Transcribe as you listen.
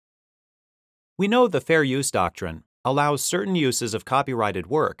We know the fair use doctrine allows certain uses of copyrighted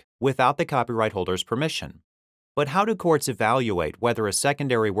work without the copyright holder's permission. But how do courts evaluate whether a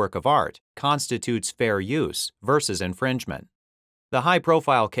secondary work of art constitutes fair use versus infringement? The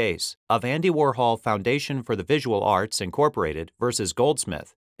high-profile case of Andy Warhol Foundation for the Visual Arts Incorporated versus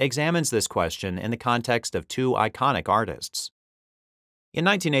Goldsmith examines this question in the context of two iconic artists. In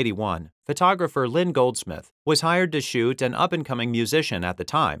 1981, photographer Lynn Goldsmith was hired to shoot an up-and-coming musician at the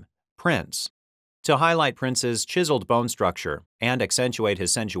time, Prince. To highlight Prince's chiseled bone structure and accentuate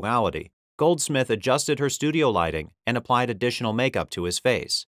his sensuality, Goldsmith adjusted her studio lighting and applied additional makeup to his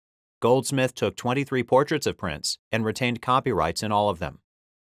face. Goldsmith took 23 portraits of Prince and retained copyrights in all of them.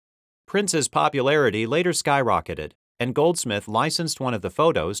 Prince's popularity later skyrocketed, and Goldsmith licensed one of the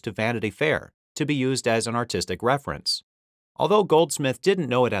photos to Vanity Fair to be used as an artistic reference. Although Goldsmith didn't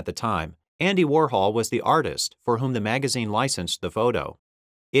know it at the time, Andy Warhol was the artist for whom the magazine licensed the photo.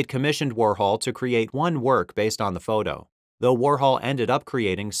 It commissioned Warhol to create one work based on the photo, though Warhol ended up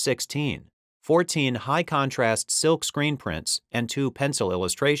creating 16, 14 high-contrast silk screen prints and 2 pencil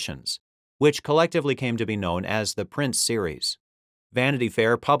illustrations, which collectively came to be known as the Prince series. Vanity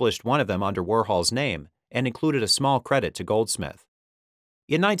Fair published one of them under Warhol's name and included a small credit to Goldsmith.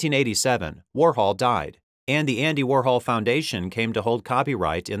 In 1987, Warhol died, and the Andy Warhol Foundation came to hold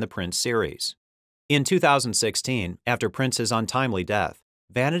copyright in the Prince series. In 2016, after Prince's untimely death,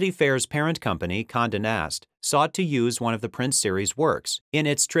 Vanity Fair's parent company, Condé Nast, sought to use one of the Prince series works in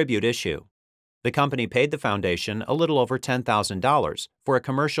its tribute issue. The company paid the foundation a little over $10,000 for a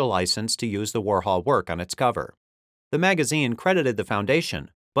commercial license to use the Warhol work on its cover. The magazine credited the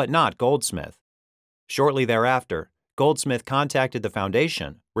foundation, but not Goldsmith. Shortly thereafter, Goldsmith contacted the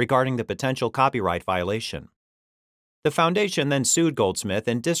foundation regarding the potential copyright violation. The foundation then sued Goldsmith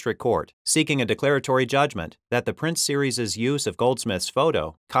in district court, seeking a declaratory judgment that the Prince series' use of Goldsmith's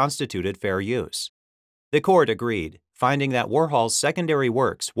photo constituted fair use. The court agreed, finding that Warhol's secondary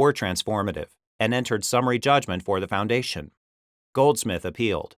works were transformative, and entered summary judgment for the foundation. Goldsmith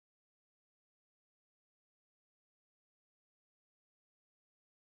appealed,